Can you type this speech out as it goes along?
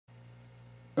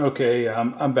Okay,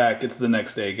 I'm back. It's the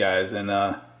next day, guys, and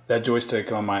that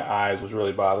joystick on my eyes was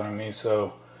really bothering me.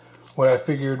 So what I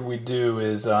figured we'd do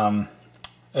is I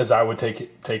would take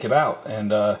it out,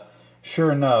 and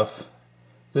sure enough,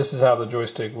 this is how the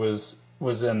joystick was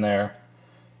in there.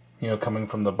 You know, coming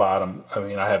from the bottom. I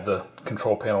mean, I have the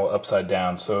control panel upside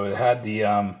down, so it had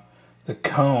the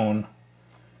cone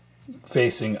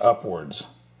facing upwards.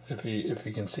 If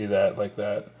you can see that like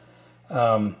that,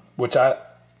 which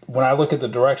when I look at the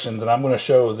directions, and I'm going to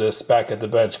show this back at the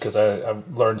bench because I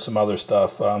learned some other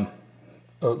stuff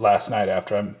last night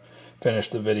after I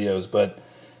finished the videos, but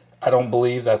I don't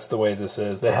believe that's the way this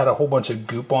is. They had a whole bunch of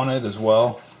goop on it as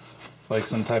well, like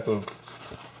some type of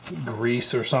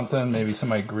grease or something. Maybe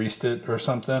somebody greased it or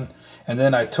something. And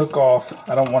then I took off,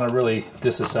 I don't want to really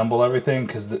disassemble everything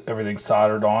because everything's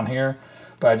soldered on here,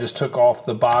 but I just took off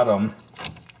the bottom.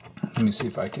 Let me see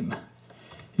if I can,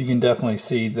 you can definitely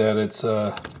see that it's,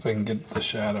 if I can get the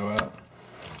shadow out,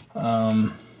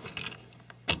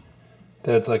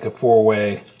 that it's like a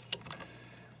four-way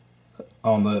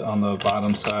on the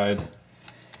bottom side.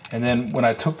 And then when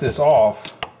I took this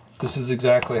off, this is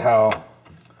exactly how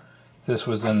this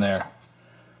was in there.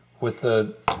 With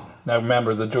the, now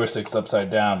remember the joystick's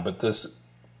upside down, but this,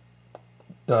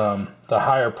 the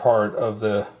higher part of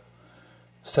the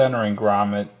centering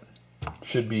grommet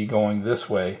should be going this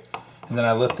way. And then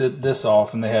I lifted this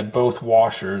off and they had both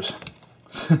washers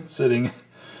sitting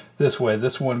this way.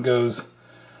 This one goes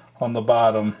on the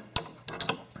bottom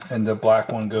and the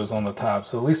black one goes on the top.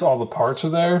 So at least all the parts are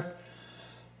there.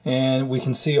 And we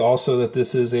can see also that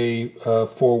this is a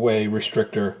four-way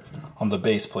restrictor on the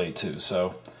base plate too.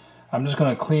 So I'm just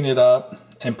going to clean it up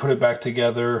and put it back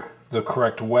together the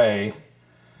correct way.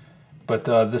 But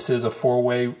this is a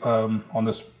four-way on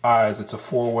this eyes. It's a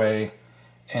four-way,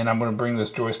 and I'm going to bring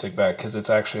this joystick back because it's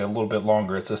actually a little bit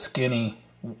longer. It's a skinny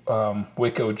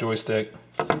Wico joystick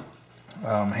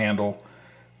handle,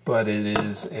 but it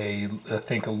is I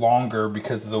think longer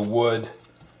because of the wood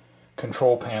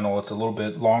control panel. It's a little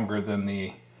bit longer than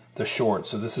the short.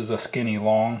 So this is a skinny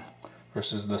long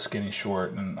versus the skinny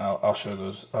short, and I'll show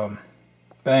those. But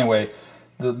anyway,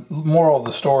 the moral of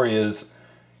the story is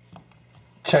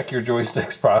check your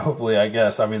joysticks probably, I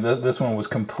guess. I mean, this one was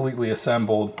completely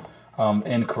assembled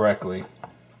incorrectly.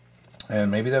 And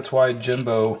maybe that's why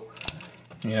Jimbo,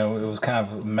 you know, it was kind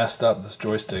of messed up, this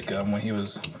joystick, when he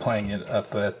was playing it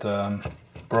up at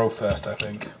Brofest, I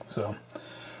think. So,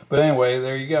 but anyway,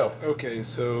 there you go. Okay,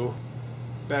 so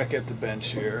back at the bench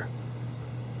here.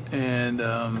 And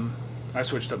I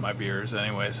switched up my beers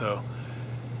anyway, so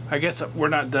I guess we're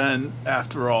not done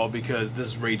after all because this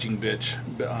is Raging Bitch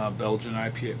Belgian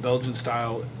IPA, Belgian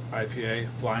style IPA,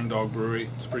 Flying Dog Brewery.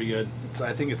 It's pretty good.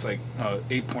 I think it's like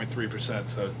 8.3%,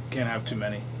 so can't have too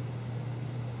many.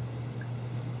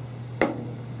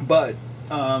 But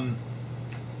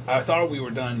I thought we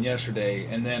were done yesterday,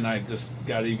 and then I just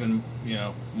got even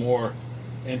more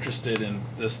interested in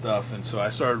this stuff, and so I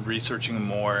started researching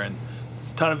more and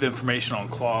a ton of information on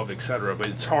Clove, etc. But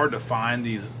it's hard to find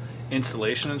these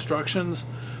installation instructions.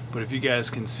 But if you guys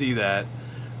can see that,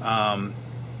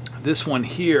 this one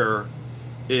here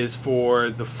is for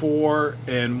the 4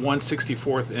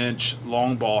 1/64 inch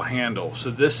long ball handle. So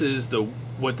this is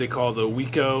what they call the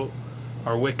Wico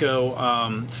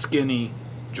Skinny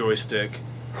joystick,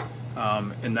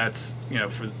 and that's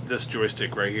for this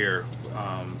joystick right here,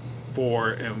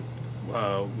 4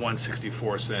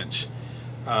 1/64 inch.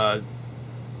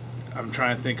 I'm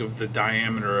trying to think of the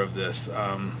diameter of this.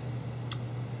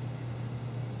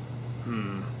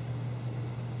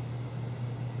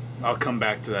 I'll come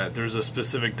back to that. There's a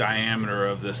specific diameter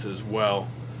of this as well.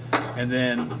 And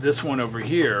then this one over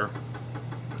here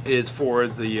is for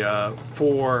the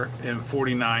 4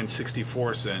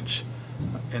 49/64 inch.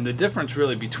 And the difference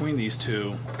really between these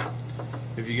two,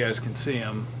 if you guys can see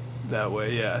them that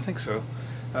way, yeah, I think so,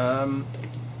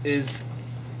 is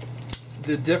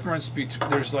the difference between,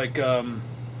 there's like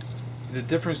the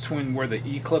difference between where the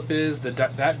E-clip is,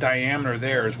 that diameter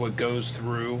there is what goes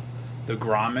through the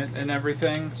grommet and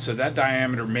everything. So that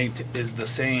diameter is the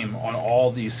same on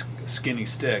all these skinny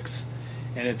sticks,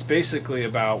 and it's basically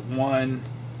about 1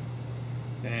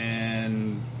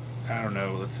 and I don't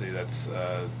know, let's see, that's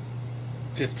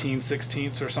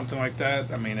 15/16 or something like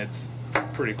that. I mean, it's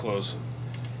pretty close,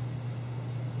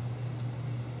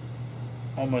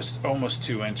 almost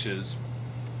 2 inches.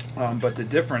 But the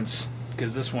difference,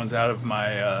 because this one's out of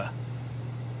my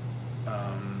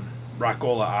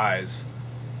Rock-Ola Eyes,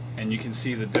 and you can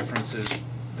see the difference is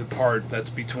the part that's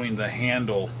between the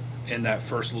handle and that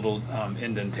first little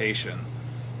indentation.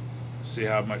 See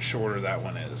how much shorter that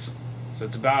one is. So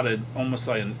it's about almost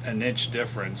like an inch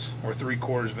difference, or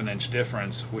 3/4 of an inch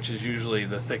difference, which is usually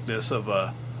the thickness of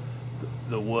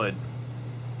the wood,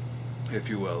 if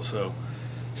you will. So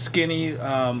skinny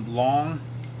long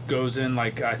goes in,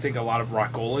 like, I think a lot of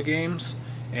Rock-Ola games,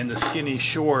 and the skinny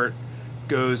short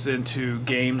goes into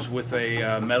games with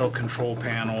a metal control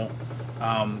panel,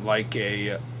 like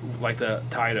the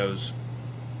Taito's,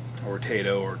 or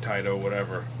Taito,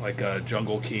 whatever, like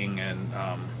Jungle King and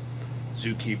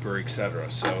Zookeeper,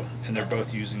 etc. So, and they're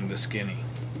both using the skinny.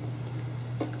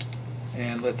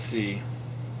 And let's see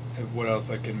what else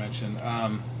I can mention.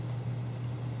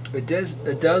 It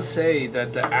does say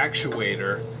that the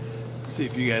actuator. Let's see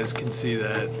if you guys can see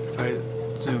that. If I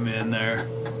zoom in there.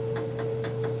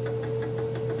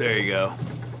 There you go.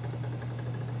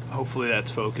 Hopefully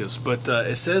that's focused. But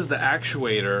it says the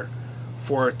actuator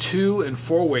for a 2- and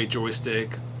 4-way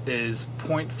joystick is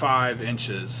 0.5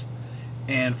 inches,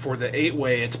 and for the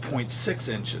 8-way it's 0.6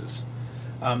 inches.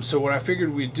 So what I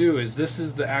figured we'd do is, this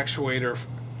is the actuator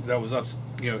that was up,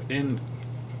 in.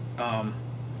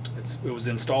 It was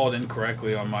installed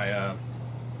incorrectly on my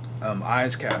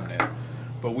eyes cabinet,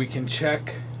 but we can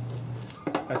check.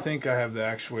 I think I have the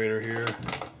actuator here.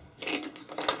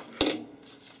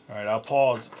 Alright, I'll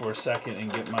pause for a second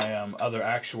and get my other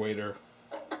actuator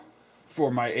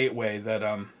for my 8-way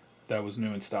that was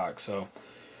new in stock. So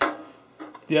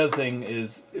the other thing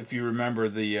is, if you remember,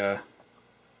 in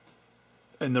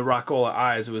the Rock-Ola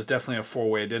Eyes, it was definitely a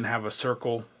 4-way. It didn't have a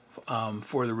circle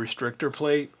for the restrictor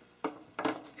plate,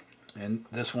 and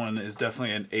this one is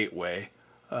definitely an 8-way.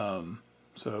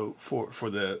 So for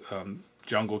the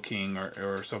Jungle King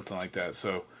or something like that.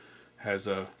 So has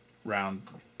a round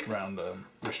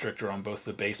restrictor on both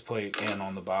the base plate and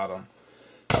on the bottom.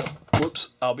 Whoops,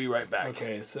 I'll be right back.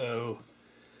 Okay, so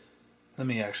let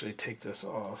me actually take this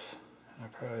off. I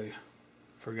probably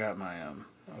forgot my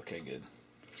okay, good.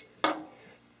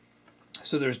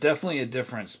 So there's definitely a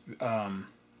difference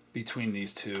between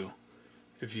these two,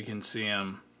 if you can see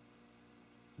them.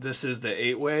 This is the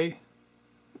 8-way.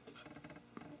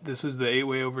 This is the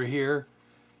 8-way over here,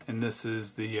 and this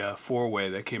is the 4-way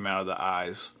that came out of the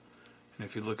eyes. And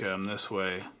if you look at them this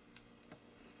way,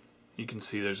 you can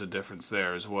see there's a difference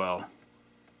there as well.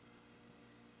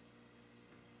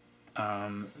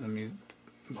 Let me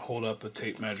hold up a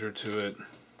tape measure to it.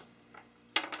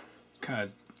 Kind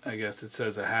of, I guess it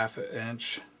says a 1/2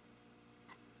 inch.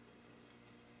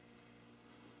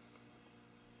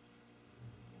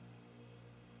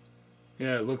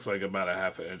 Yeah, it looks like about a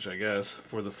 1/2 inch, I guess,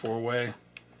 for the 4-way.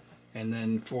 And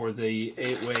then for the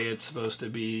 8-way, it's supposed to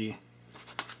be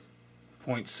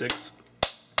 0.6.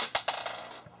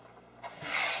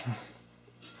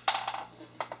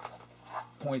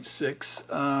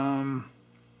 0.6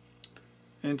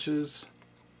 inches.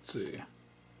 Let's see.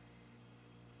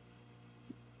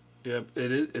 Yep,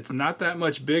 it's not that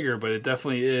much bigger, but it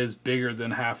definitely is bigger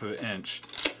than 1/2 inch.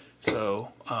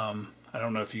 So I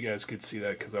don't know if you guys could see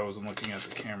that because I wasn't looking at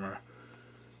the camera,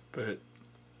 but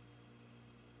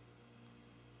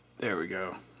there we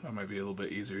go. That might be a little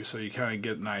bit easier. So you kind of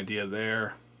get an idea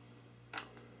there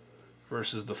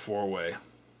versus the 4-way.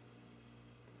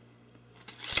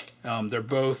 They're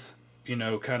both,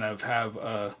 kind of have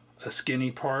a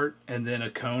skinny part and then a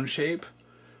cone shape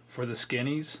for the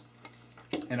skinnies.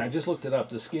 And I just looked it up.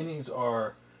 The skinnies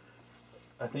are,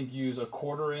 I think, use a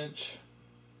 1/4 inch,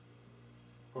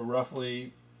 or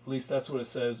roughly, at least that's what it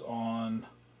says on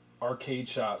Arcade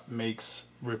Shop, makes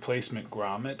replacement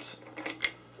grommets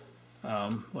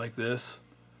like this.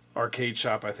 Arcade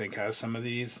Shop, I think, has some of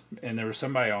these, and there was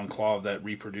somebody on Claw that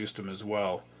reproduced them as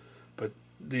well. But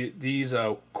these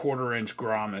 1/4 inch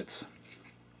grommets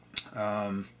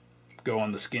go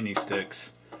on the skinny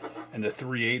sticks, and the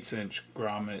 3/8 inch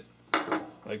grommet,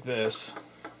 like this,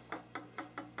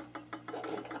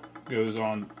 goes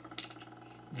on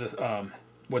the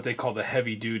what they call the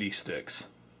heavy duty sticks,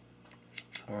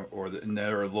 and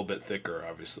they're a little bit thicker,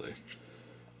 obviously.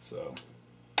 So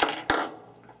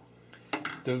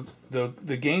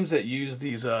the games that use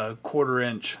these 1/4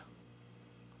 inch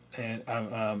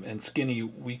and skinny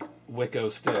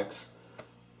Wico sticks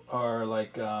are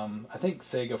like, I think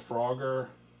Sega Frogger.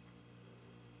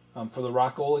 For the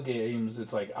Rock-Ola games,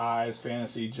 it's like Eyes,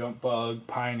 Fantasy, Jump Bug,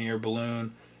 Pioneer,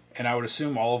 Balloon, and I would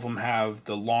assume all of them have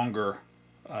the longer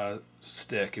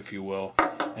stick, if you will.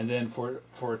 And then for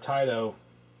Taito,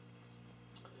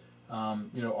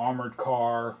 Armored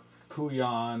Car,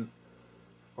 Puyan,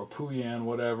 or Puyan,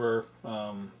 whatever,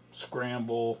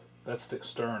 Scramble. That's the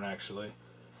Stern, actually.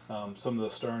 Some of the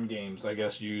Stern games, I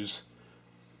guess, use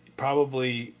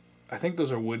probably, I think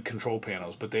those are wood control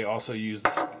panels, but they also use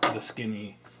the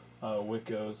skinny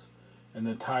Wicos. and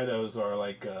the Taitos are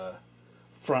like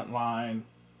Frontline,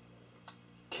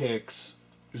 Kicks,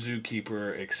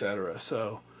 Zookeeper, etc.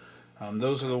 So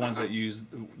those are the ones that use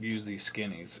these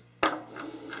skinnies.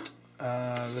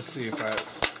 Let's see if I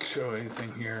show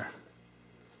anything here.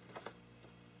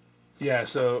 Yeah,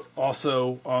 so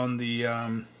also on the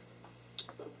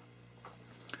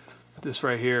this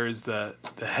right here is the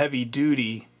heavy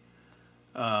duty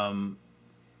Wico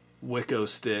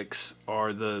sticks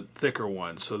are the thicker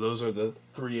ones. So those are the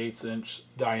 3/8 inch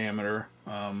diameter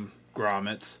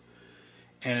grommets.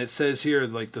 And it says here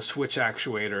like the switch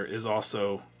actuator is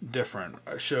also different.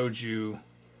 I showed you,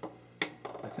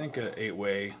 I think, an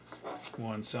 8-way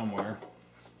one somewhere.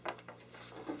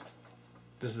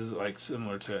 This is like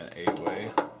similar to an 8-way.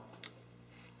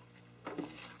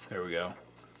 There we go.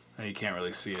 And you can't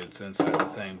really see it, it's inside the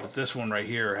thing. But this one right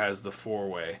here has the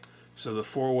 4-way. So the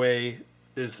 4-way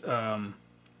is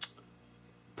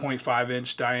 0.5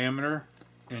 inch diameter,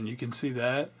 and you can see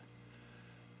that.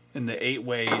 And the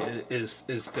 8-way is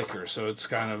thicker, so it's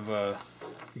kind of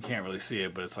you can't really see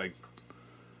it, but it's like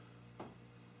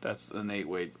that's an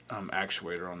 8-way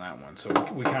actuator on that one. So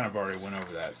we kind of already went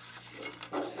over that.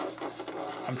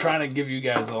 I'm trying to give you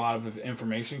guys a lot of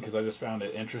information because I just found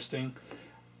it interesting.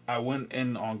 I went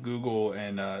in on Google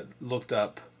and looked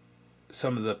up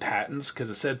some of the patents because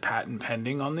it said patent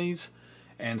pending on these,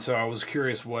 and so I was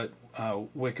curious what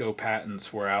Wico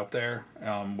patents were out there,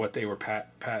 what they were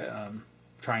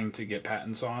trying to get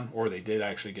patents on, or they did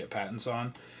actually get patents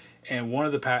on. And one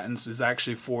of the patents is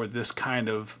actually for this kind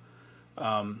of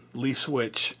leaf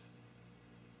switch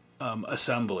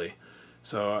assembly.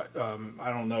 So I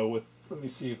don't know what. Let me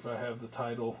see if I have the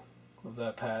title of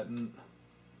that patent.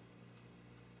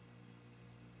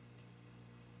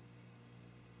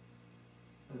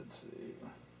 Let's see.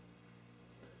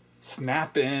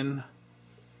 Snap-in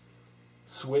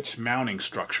switch mounting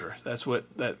structure. That's what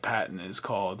that patent is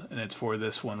called, and it's for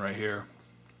this one right here.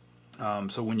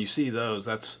 So when you see those,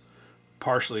 that's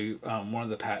partially one of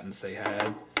the patents they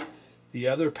had. The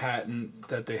other patent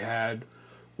that they had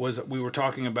was, we were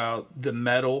talking about the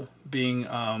metal being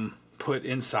put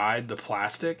inside the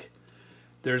plastic.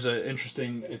 There's an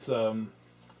interesting, it's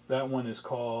that one is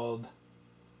called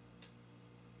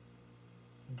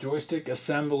joystick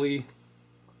assembly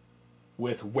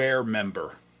with wear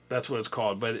member. That's what it's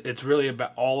called, but it's really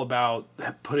all about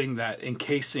putting that,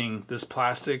 encasing this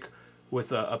plastic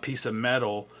with a piece of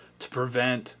metal to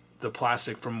prevent the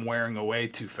plastic from wearing away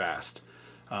too fast.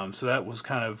 So that was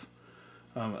kind of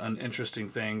an interesting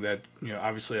thing that, you know,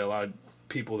 obviously a lot of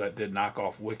people that did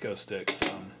knockoff Wico sticks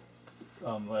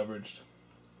leveraged.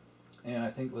 And I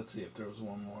think, let's see if there was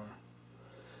one more.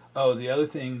 Oh, the other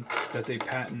thing that they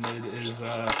patented is,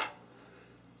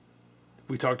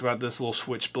 we talked about this little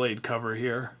switchblade cover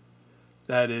here.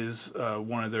 That is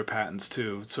one of their patents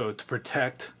too. So to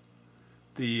protect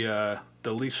the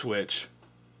leaf switch,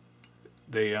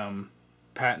 they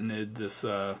patented this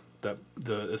the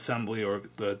assembly or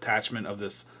the attachment of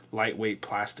this lightweight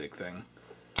plastic thing.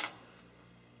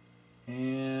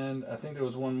 And I think there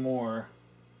was one more.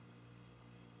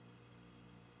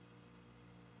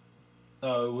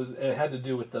 Oh, it had to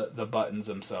do with the buttons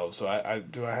themselves. So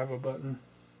do I have a button?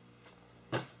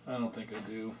 I don't think I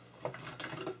do.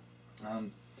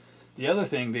 The other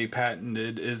thing they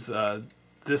patented is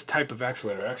this type of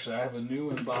actuator. Actually, I have a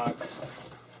new inbox.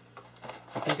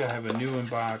 I think I have a new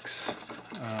inbox.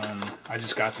 I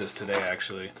just got this today,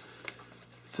 actually. It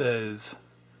says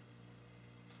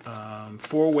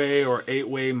 4-way or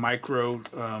 8-way micro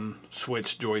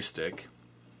switch joystick,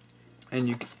 and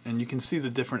you can see the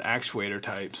different actuator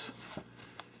types.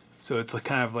 So it's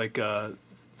kind of like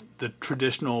the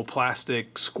traditional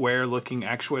plastic square looking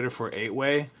actuator for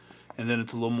 8-way, and then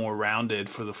it's a little more rounded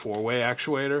for the 4-way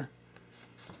actuator.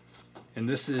 And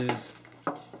this is,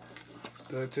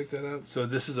 did I take that out? So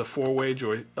this is a 4-way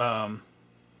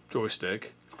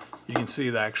joystick. You can see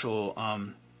the actual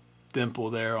dimple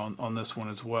there on this one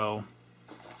as well.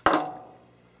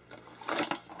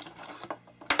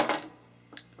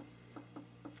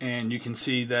 And you can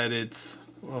see that it's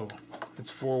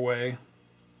 4-way.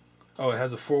 Oh, it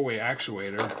has a 4-way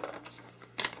actuator,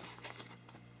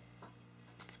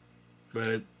 but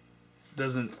it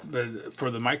doesn't. But for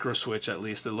the micro switch, at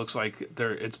least, it looks like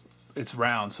it's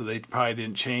round. So they probably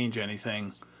didn't change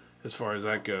anything as far as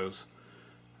that goes.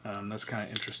 That's kind of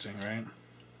interesting, right?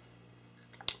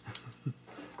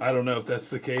 I don't know if that's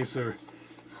the case, or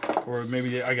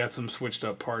maybe I got some switched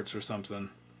up parts or something.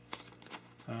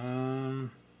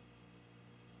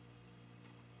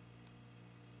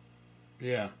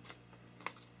 Yeah.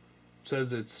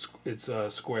 Says it's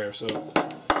square, so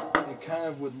it kind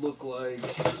of would look like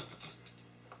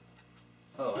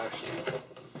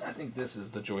I think this is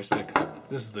the joystick.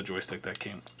 This is the joystick that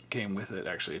came with it.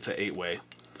 Actually, it's an 8-way.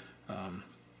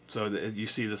 So you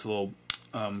see this little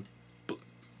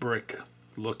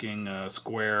brick-looking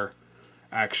square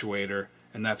actuator,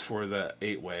 and that's for the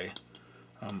 8-way.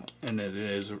 And it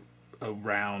is a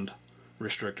round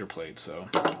restrictor plate. So,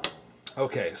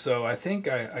 okay, so I think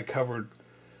I covered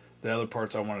the other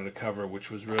parts I wanted to cover,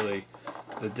 which was really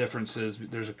the differences.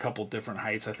 There's a couple different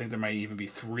heights. I think there might even be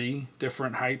 3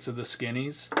 different heights of the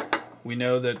Skinnies. We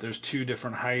know that there's 2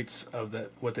 different heights of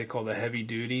what they call the heavy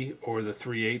duty, or the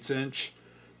 3/8 inch.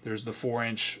 There's the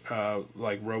 4-inch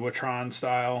like Robotron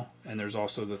style, and there's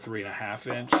also the 3.5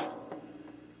 inch.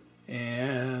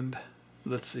 And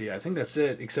let's see, I think that's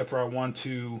it, except for I want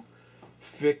to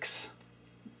fix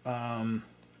my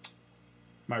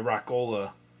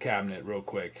Rock-Ola cabinet real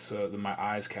quick, so my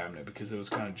eyes cabinet, because it was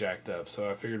kind of jacked up, so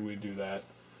I figured we'd do that.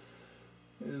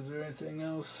 Is there anything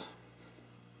else?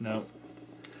 No.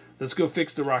 Let's go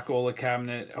fix the Rock-Ola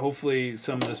cabinet. Hopefully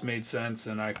some of this made sense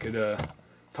and I could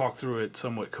talk through it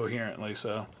somewhat coherently,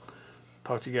 so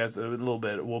talk to you guys a little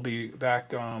bit. We'll be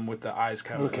back with the eyes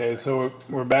cabinet. Okay, so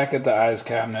we're back at the eyes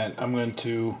cabinet. I'm going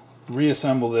to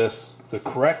reassemble this the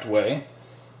correct way.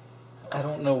 I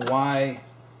don't know why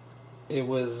it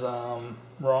was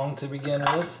wrong to begin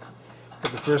with,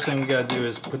 but the first thing we got to do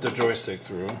is put the joystick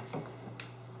through,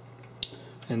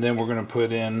 and then we're going to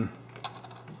put in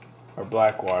our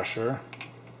black washer,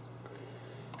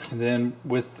 and then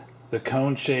with the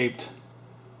cone shaped,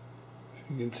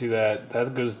 you can see that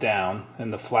goes down,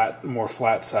 and the more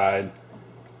flat side,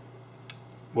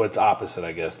 well, it's opposite,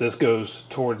 I guess. This goes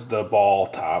towards the ball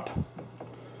top.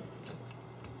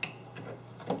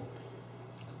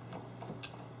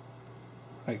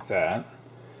 Like that.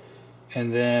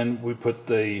 And then we put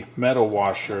the metal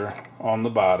washer on the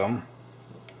bottom.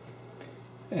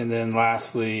 And then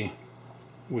lastly,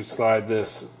 we slide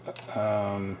this,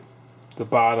 the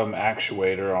bottom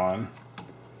actuator on.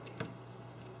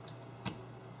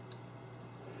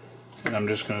 And I'm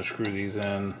just going to screw these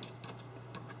in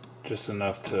just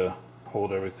enough to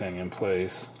hold everything in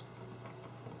place.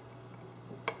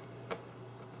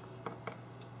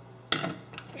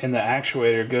 And the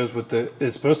actuator goes with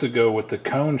is supposed to go with the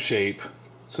cone shape.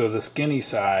 So the skinny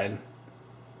side,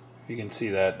 you can see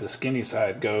that the skinny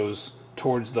side goes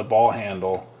towards the ball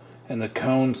handle, and the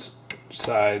cone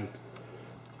side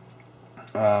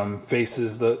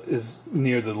is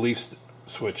near the leaf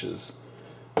switches.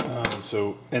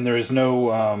 And there is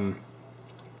no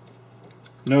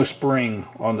spring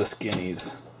on the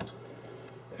Skinnies,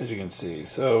 as you can see.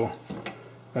 So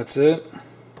that's it.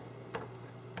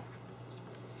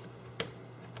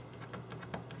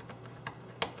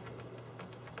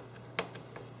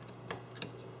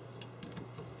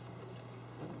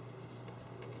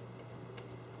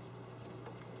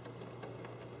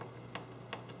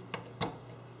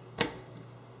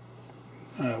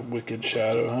 Wicked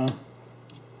shadow, huh?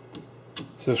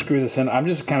 So screw this in. I'm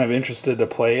just kind of interested to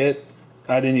play it.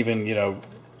 I didn't even,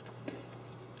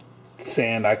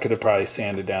 sand. I could have probably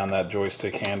sanded down that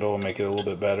joystick handle and make it a little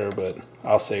bit better, but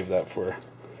I'll save that for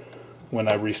when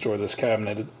I restore this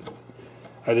cabinet.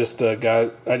 I just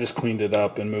cleaned it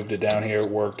up and moved it down here. It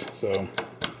worked, so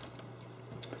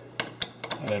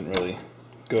I didn't really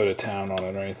go to town on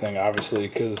it or anything, obviously,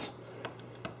 because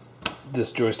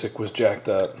this joystick was jacked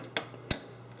up.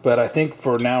 But I think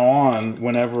for now on,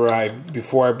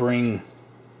 before I bring,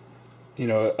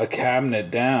 a cabinet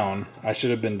down, I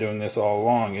should have been doing this all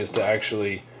along, is to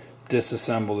actually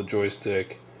disassemble the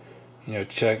joystick,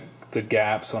 check the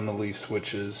gaps on the leaf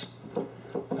switches,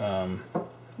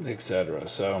 etc.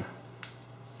 So,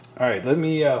 alright, let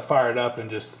me fire it up and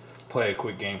just play a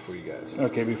quick game for you guys.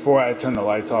 Okay, before I turn the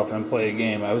lights off and play a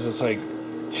game, I was just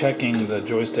checking the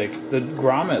joystick. The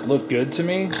grommet looked good to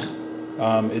me.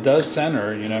 It does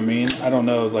center, you know what I mean? I don't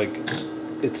know,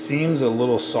 it seems a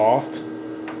little soft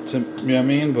to, you know what I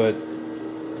mean? But,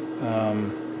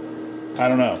 I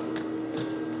don't know.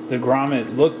 The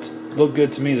grommet looked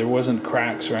good to me. There wasn't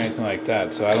cracks or anything like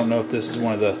that. So I don't know if this is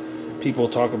one of the, people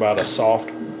talk about a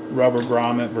soft rubber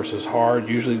grommet versus hard.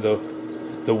 Usually the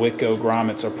Wico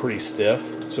grommets are pretty stiff.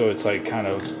 So it's kind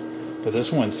of, but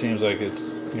this one seems like it's,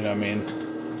 you know what I mean?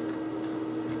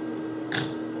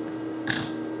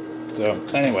 So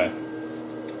anyway,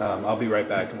 I'll be right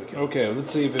back. Okay,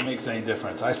 let's see if it makes any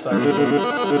difference. I suck at this.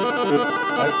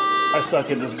 I suck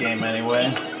at this game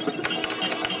anyway.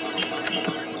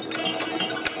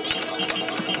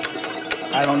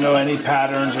 I don't know any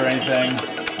patterns or anything.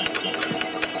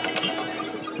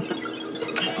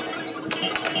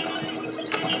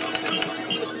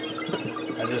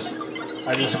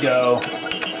 I just go.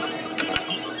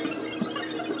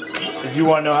 if you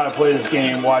want to know how to play this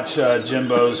game, watch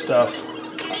Jimbo's stuff.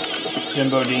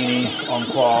 Jimbo Dini on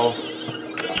Clav.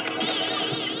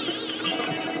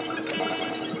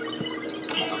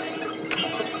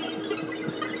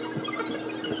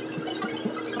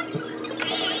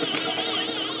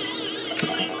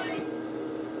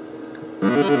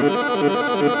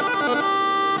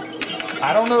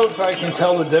 I don't know if I can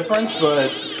tell the difference, but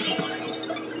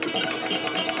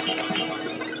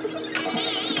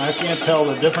I can't tell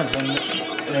the difference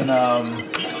in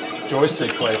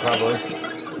joystick play, probably.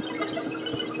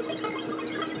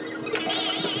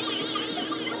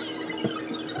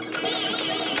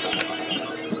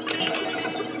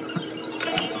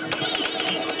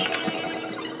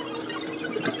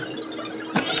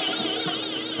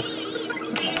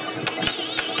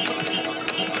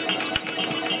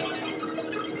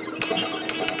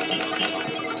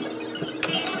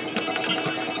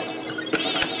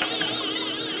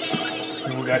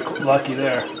 We got lucky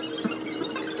there.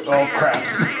 Oh crap.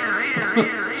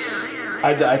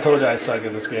 I told you I suck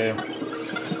at this game.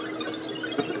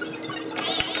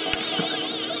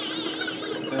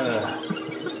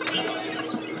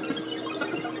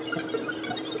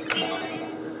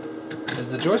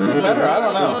 Is the joystick better? I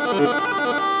don't know.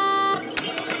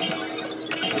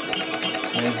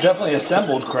 I mean, it's definitely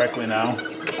assembled correctly now.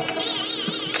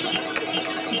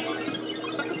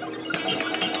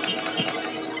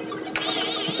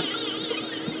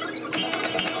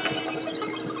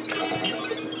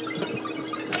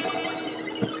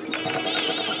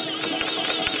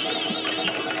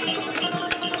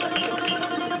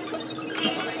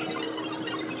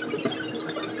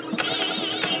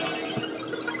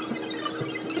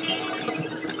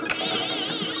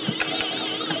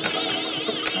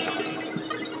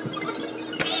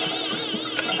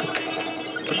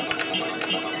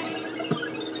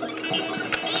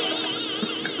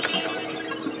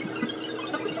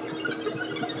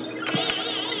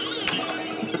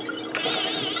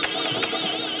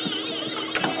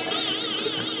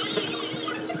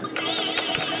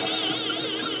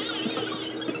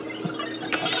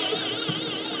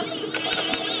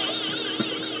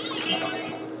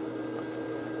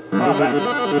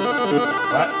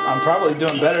 I'm probably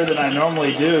doing better than I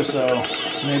normally do, so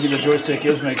maybe the joystick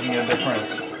is making a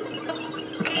difference.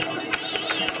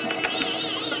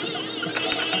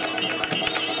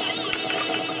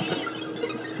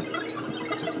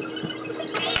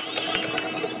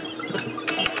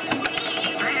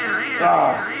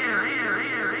 Ah.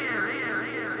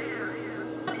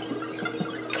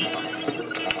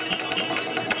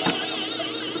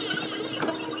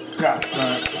 God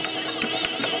darn it.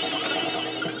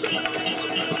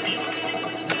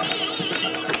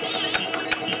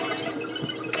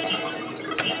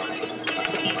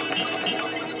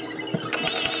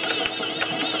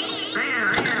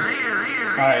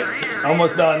 Alright,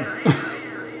 almost done.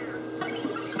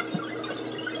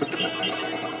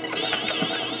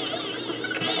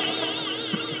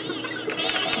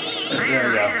 There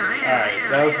we go. Alright,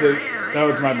 that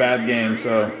was my bad game,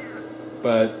 so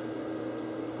but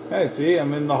hey, see,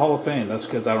 I'm in the Hall of Fame. That's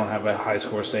because I don't have a high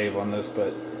score save on this,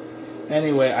 but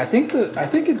anyway, I think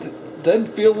it did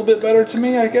feel a little bit better to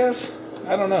me, I guess.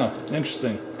 I don't know.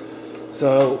 Interesting.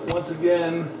 So once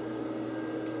again,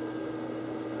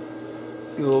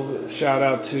 a little shout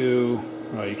out to,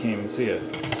 oh, you can't even see it.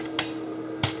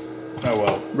 Oh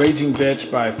well, Raging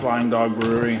Bitch by Flying Dog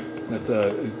Brewery. It's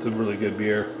a really good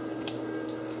beer.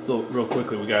 Real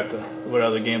quickly, we got what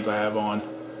other games I have on.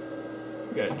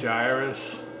 We got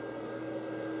Gyrus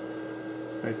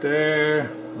right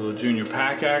there. A little junior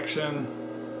pack action.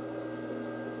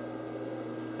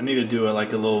 I need to do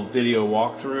like a little video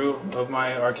walkthrough of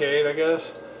my arcade, I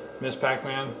guess. Miss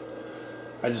Pac-Man.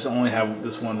 I just only have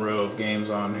this one row of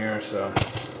games on here, so.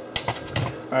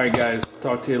 Alright guys,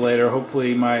 talk to you later.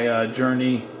 Hopefully my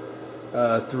journey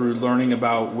through learning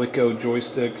about Wico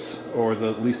joysticks, or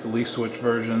at least the leaf switch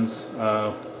versions,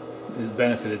 has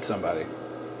benefited somebody.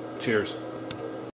 Cheers.